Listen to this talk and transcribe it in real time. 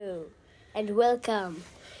and welcome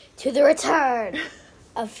to the return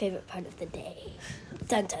of favorite part of the day.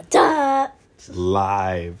 Dun dun dun!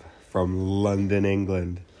 Live from London,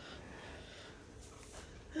 England.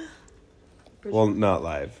 Well, not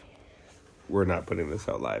live. We're not putting this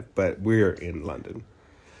out live, but we're in London.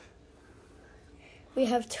 We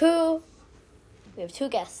have two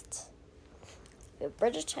guests. We have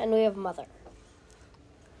Bridget and we have Mother.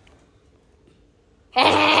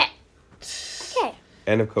 Okay.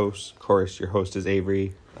 And of course, your host is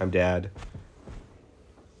Avery. I'm Dad.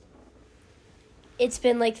 It's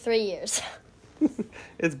been like 3 years.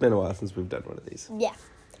 It's been a while since we've done one of these. Yeah.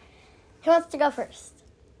 Who wants to go first?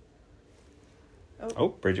 Oh,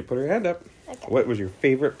 Bridget put her hand up. Okay. What was your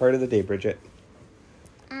favorite part of the day, Bridget?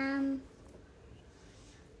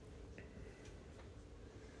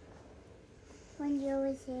 When Joe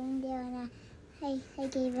was sitting there and I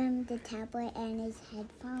gave him the tablet and his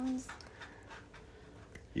headphones.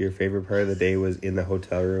 Your favorite part of the day was in the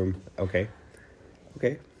hotel room. Okay.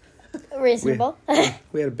 Reasonable.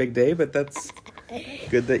 We had a big day, but that's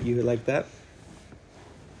good that you like that.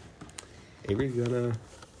 Avery, you gonna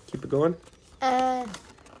keep it going?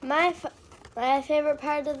 My favorite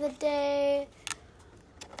part of the day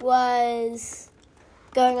was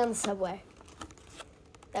going on the subway.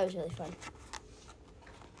 That was really fun.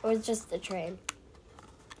 Or just the train.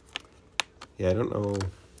 Yeah, I don't know.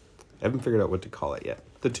 I haven't figured out what to call it yet.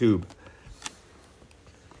 The tube.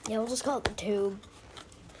 Yeah, we'll just call it the tube.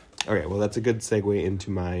 Okay, well, that's a good segue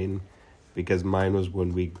into mine, because mine was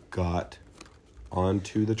when we got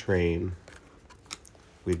onto the train.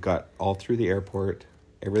 We got all through the airport.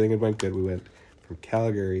 Everything had went good. We went from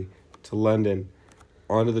Calgary to London,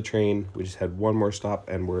 onto the train. We just had one more stop,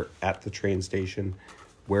 and we're at the train station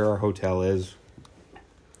where our hotel is.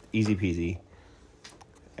 Easy peasy.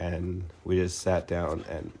 And we just sat down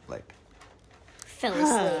and, Fell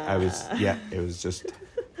asleep.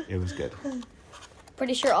 it was good.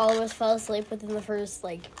 Pretty sure all of us fell asleep within the first,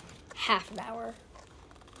 half an hour.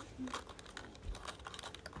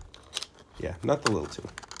 Yeah, not the little two.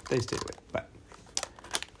 They stayed awake, but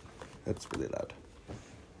that's really loud.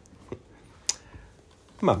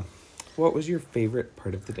 Mom, what was your favorite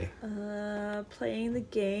part of the day? Playing the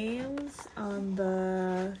games on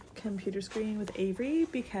the computer screen with Avery,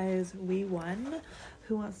 because we won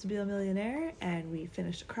Who Wants to Be a Millionaire, and we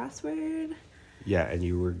finished a crossword. Yeah, and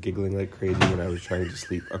you were giggling like crazy when I was trying to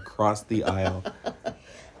sleep across the aisle.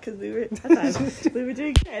 Because we were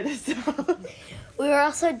doing good. So. We were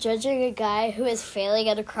also judging a guy who was failing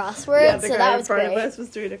at a crossword, Yeah, the so guy that in was front great. of us was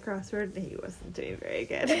doing a crossword, and he wasn't doing very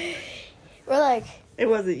good. We're like, It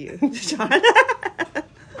wasn't you, Sean.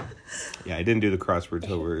 Yeah, I didn't do the crossword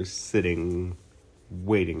till we were sitting,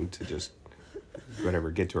 waiting to just,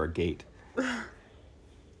 get to our gate.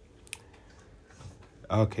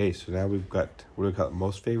 Okay, so now we've got, what do we call it,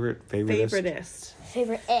 most favorite? Favoritist.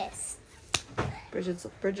 favorite S.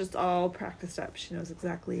 Bridget's all practiced up. She knows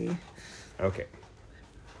exactly. Okay.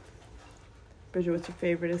 Bridget, what's your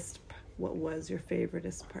favoritist? What was your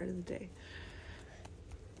favoritist part of the day?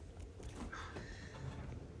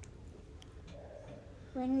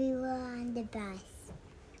 When we were on the bus.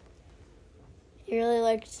 You really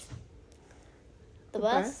liked the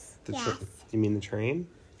bus? Yes. You mean the train?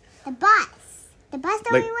 The bus. The bus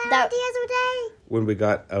that Like- we went That- on the other day. When we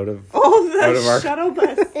got out of... Oh, the Out of our- shuttle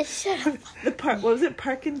bus. Shut up. What was it?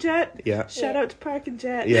 Park and Jet? Yeah. Shout out to Park and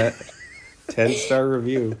Jet. Yeah. 10-star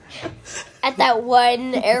review. At that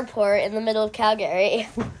one airport in the middle of Calgary.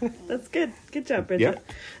 That's good. Good job, Bridget.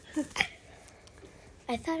 Yeah.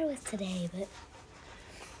 I thought it was today, but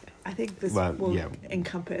I think this Well, will yeah.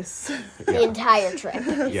 encompass the entire trip.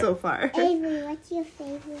 Yeah. so far. Avery, what's your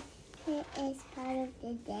favorite part of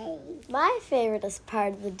the day? My favoriteest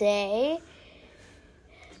part of the day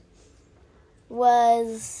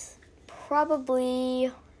was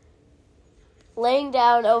probably laying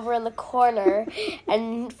down over in the corner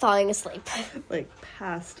and falling asleep.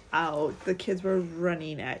 Passed out. The kids were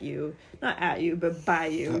running at you. Not at you, but by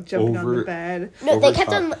you. Jumping on the bed. No, they Over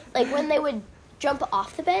kept top. on, when they would jump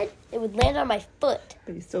off the bed, it would land on my foot.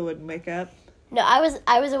 But you still wouldn't wake up. No, I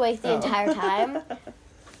was awake the entire time.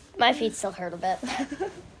 My feet still hurt a bit.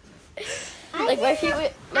 My feet were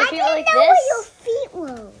like know where your this. feet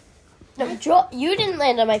were. No, Joel, you didn't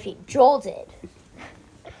land on my feet. Joel did.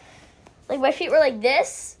 My feet were like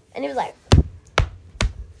this, and he was like.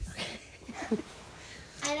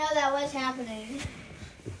 I know that was happening.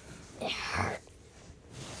 It hurt.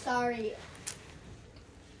 Sorry.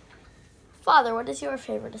 Father, what is your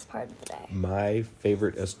favoriteest part of the day? My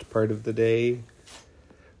favoriteest part of the day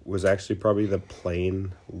was actually probably the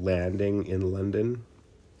plane landing in London,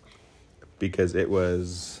 because it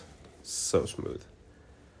was so smooth.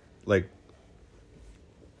 Like,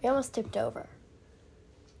 We almost tipped over.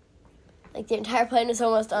 Like the entire plane was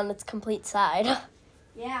almost on its complete side.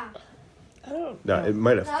 Yeah. I don't no, know. it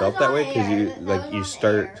might have That felt was that on way because air. you That like was you on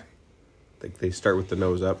start air. like they start with the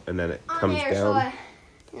nose up and then it comes Air, down.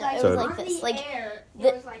 No, it So- was on like this. the Like air, the-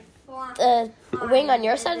 it was like flying. the wing on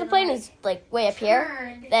your side of the plane is like way up here.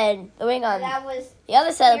 Turned. Then the wing on That was the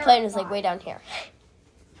other side of the plane is like way down here.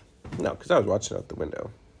 No, because I was watching out the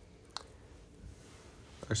window.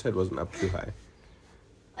 Our side wasn't up too high.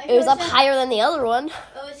 like, It was up so- higher than the other one. It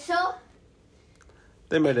was so.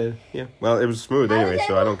 They might have, yeah. Well, it was smooth anyway,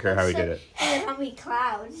 so I don't care how he did it. There's gonna be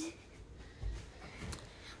clouds.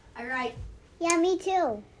 All right. Yeah, me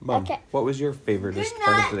too. Mom, Okay. what was your favorite Good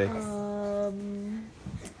part night. of the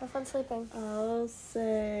day? Have fun sleeping. I'll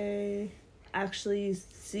say actually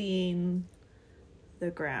seeing the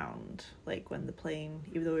ground, like when the plane,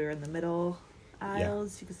 even though we were in the middle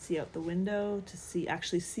aisles, you could see out the window to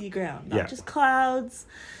actually see ground, not Yeah. just clouds.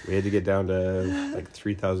 We had to get down to like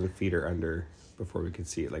 3,000 feet or under before we could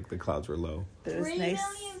see it. Like the clouds were low. But it was 3 nice,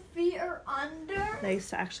 million feet or under. nice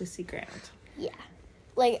to actually see ground. Yeah.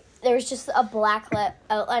 Like there was just a black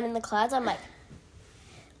outline in the clouds. I'm like,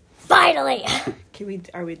 finally.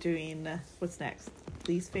 Are we doing what's next?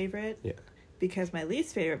 Least favorite? Yeah. Because my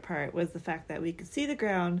least favorite part was the fact that we could see the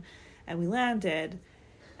ground and we landed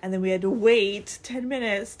and then we had to wait 10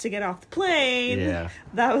 minutes to get off the plane. Yeah.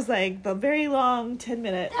 That was like the very long 10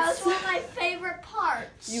 minutes. That was one of my favorite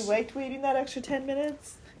parts. You liked waiting that extra 10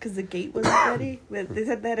 minutes? Because the gate wasn't ready? They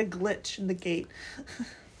said they had a glitch in the gate.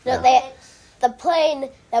 No, the plane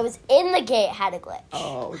that was in the gate had a glitch.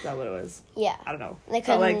 Oh, is that what it was? Yeah. I don't know. They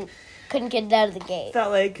Felt couldn't get it out of the gate.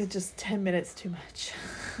 felt like just 10 minutes too much.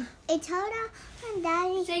 I told her and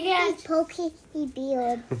Daddy Say again. he's poking his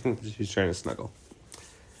beard. She's trying to snuggle.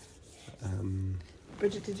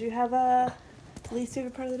 Bridget, did you have a least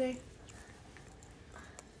favorite part of the day?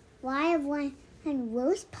 Why have one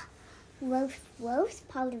roast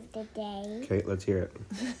part of the day? Okay, let's hear it.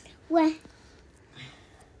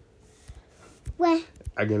 When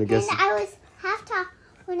I'm gonna guess. I was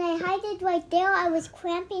when I had it right there, I was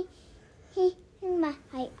cramping in my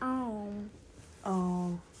arm.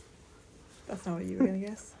 Oh, that's not what you were going to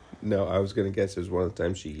guess. No, I was gonna guess it was one of the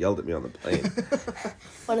times she yelled at me on the plane.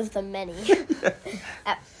 One of the many.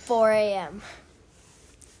 At 4 a.m.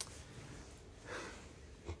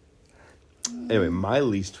 Anyway, my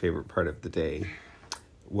least favorite part of the day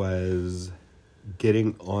was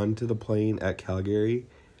getting onto the plane at Calgary,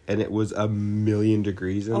 and it was 1,000,000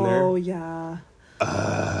 degrees in there. Oh, yeah.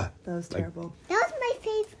 That was terrible. That was my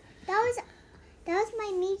favorite. That was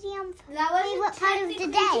my medium That was favorite part of the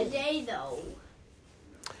technically day. today, though.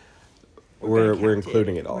 We're gonna count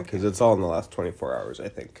including it. it all We're because it's all in the last 24 hours, I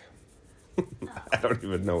think. I don't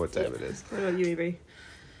even know what time it is. What about you, Avery?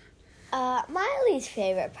 My least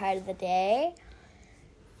favorite part of the day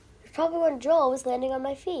was probably when Joel was landing on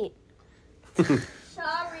my feet.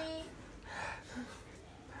 Sorry.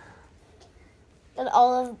 And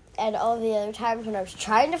all of the other times when I was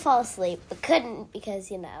trying to fall asleep but couldn't because,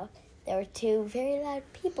 there were two very loud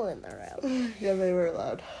people in the room. Yeah, they were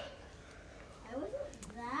loud. I wasn't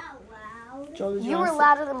that loud. Joel, did You were wanna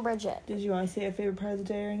louder than Bridget. Did you want to say a favorite part of the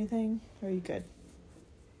day or anything? Or are you good?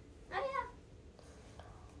 Oh,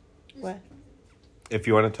 What? If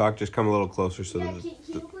you want to talk, just come a little closer so yeah. that Can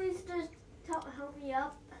you please just help me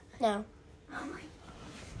up? No. Oh my.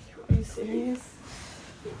 Are you serious?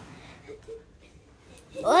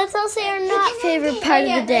 Well, let's all say our not favorite part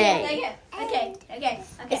of the day. Okay.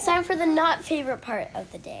 It's time for the not favorite part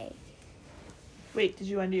of the day. Wait, did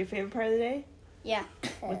you want to do your favorite part of the day? Yeah.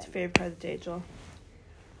 What's your favorite part of the day, Joel?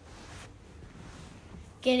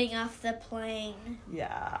 Getting off the plane.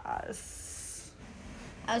 Yes.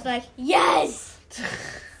 I was like, yes!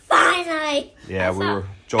 Finally! yeah,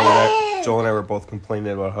 Joel and I were both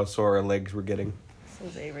complaining about how sore our legs were getting. So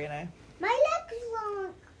was Avery and I. My legs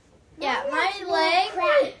won't. Yeah, my won't leg.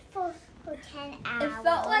 crack for 10 hours. It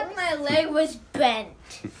felt like my leg was bent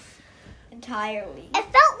entirely. It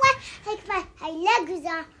felt like my leg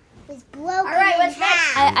was broken. All right, what's in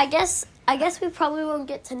half. I guess we probably won't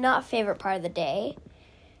get to not favorite part of the day.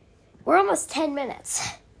 We're almost 10 minutes.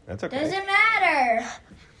 That's okay. Doesn't matter.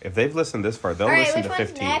 If they've listened this far, they'll All right, listen which to one's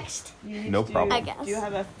 15. next? You No need to problem. I guess. Do you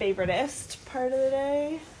have a favoritist part of the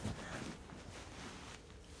day?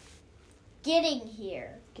 Getting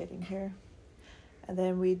here. Getting here. And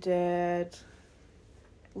then we did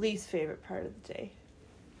least favorite part of the day.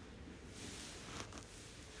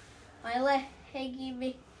 My leg gave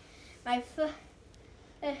me, my foot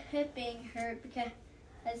hip being hurt because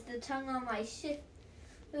as the tongue on my shoe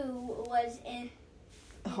was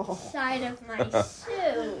inside of my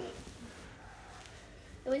suit.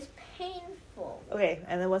 It was painful. Okay,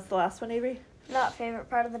 and then what's the last one, Avery? Not favorite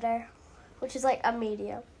part of the day, which is like a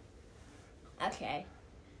medium. Okay.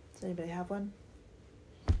 Does anybody have one?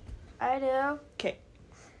 I do. Okay.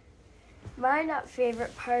 My not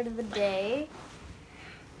favorite part of the day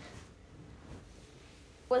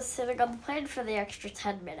was sitting on the plane for the extra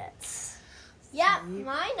 10 minutes. Yeah, Sweet.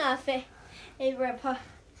 my favorite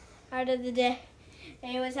part of the day.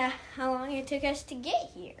 It was how long it took us to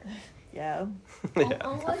get here. Yeah. Yeah.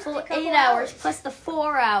 Almost Full a couple 8 hours plus the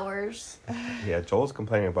 4 hours. Yeah, Joel's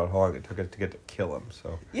complaining about how long it took us to get to kill him,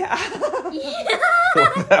 so Yeah.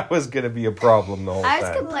 that was going to be a problem the whole I was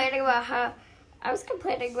time.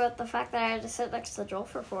 complaining about the fact that I had to sit next to Joel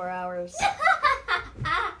for 4 hours.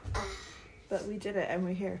 But we did it, and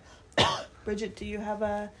we're here. Bridget, do you have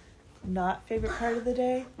a not favorite part of the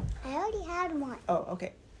day? I already had one. Oh,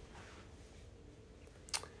 okay.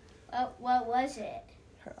 What was it?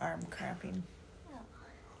 Her arm cramping.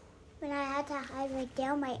 When I had to hide right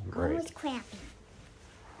there, my arm Right. was cramping.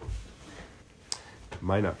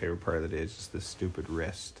 My not favorite part of the day is just this stupid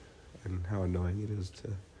wrist and how annoying it is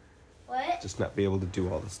to What? just not be able to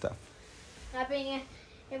do all the stuff. Not being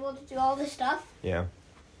able to do all this stuff? Yeah.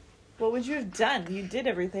 What would you have done? You did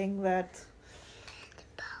everything that...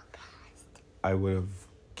 I would have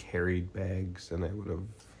carried bags and I would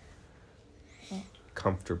have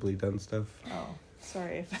comfortably done stuff. Oh,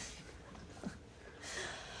 sorry.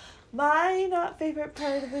 My not favorite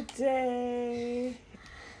part of the day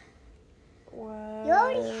was... You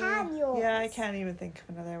already have yours. Yeah, I can't even think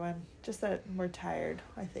of another one. Just that we're tired,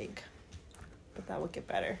 I think. But that will get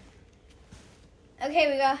better.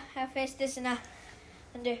 Okay, we got to finish this in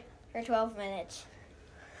under 12 minutes.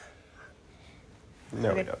 No,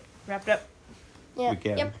 we Okay. don't. Wrap it up. Yeah. We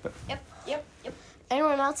can, Yep. but Yep.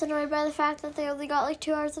 Anyone else annoyed by the fact that they only got like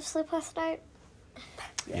 2 hours of sleep last night?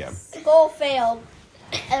 Yes. Goal failed.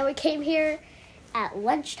 And we came here at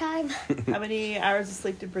lunchtime. How many hours of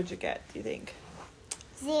sleep did Bridget get, do you think?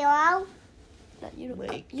 0. No,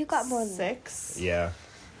 Like you got more than 6? yeah.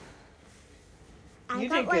 I You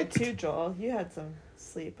got did like good too, Joel. You had some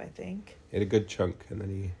sleep, I think. He had a good chunk and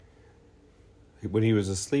then when he was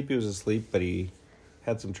asleep, but he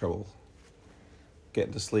had some trouble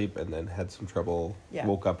getting to sleep and then had some trouble, Yeah.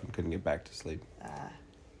 woke up and couldn't get back to sleep.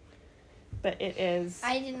 But it is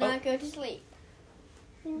I did not go to sleep.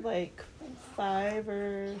 like 5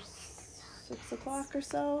 or 6 o'clock or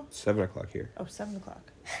so. 7 o'clock here. Oh, 7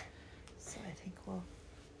 o'clock. So I think we'll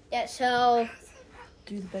Yeah, so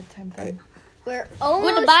do the bedtime thing. we're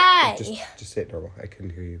almost... Goodbye. Just say it normal. I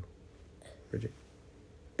couldn't hear you, Bridget.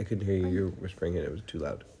 I couldn't hear you. You were whispering and it was too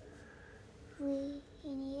loud. we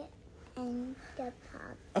need and the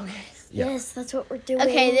pop. Okay. Yeah. Yes, that's what we're doing.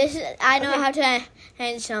 Okay, I know how to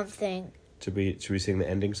end something. Should we sing the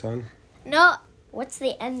ending song? No, What's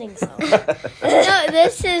the ending song? no,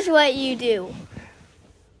 this is what you do.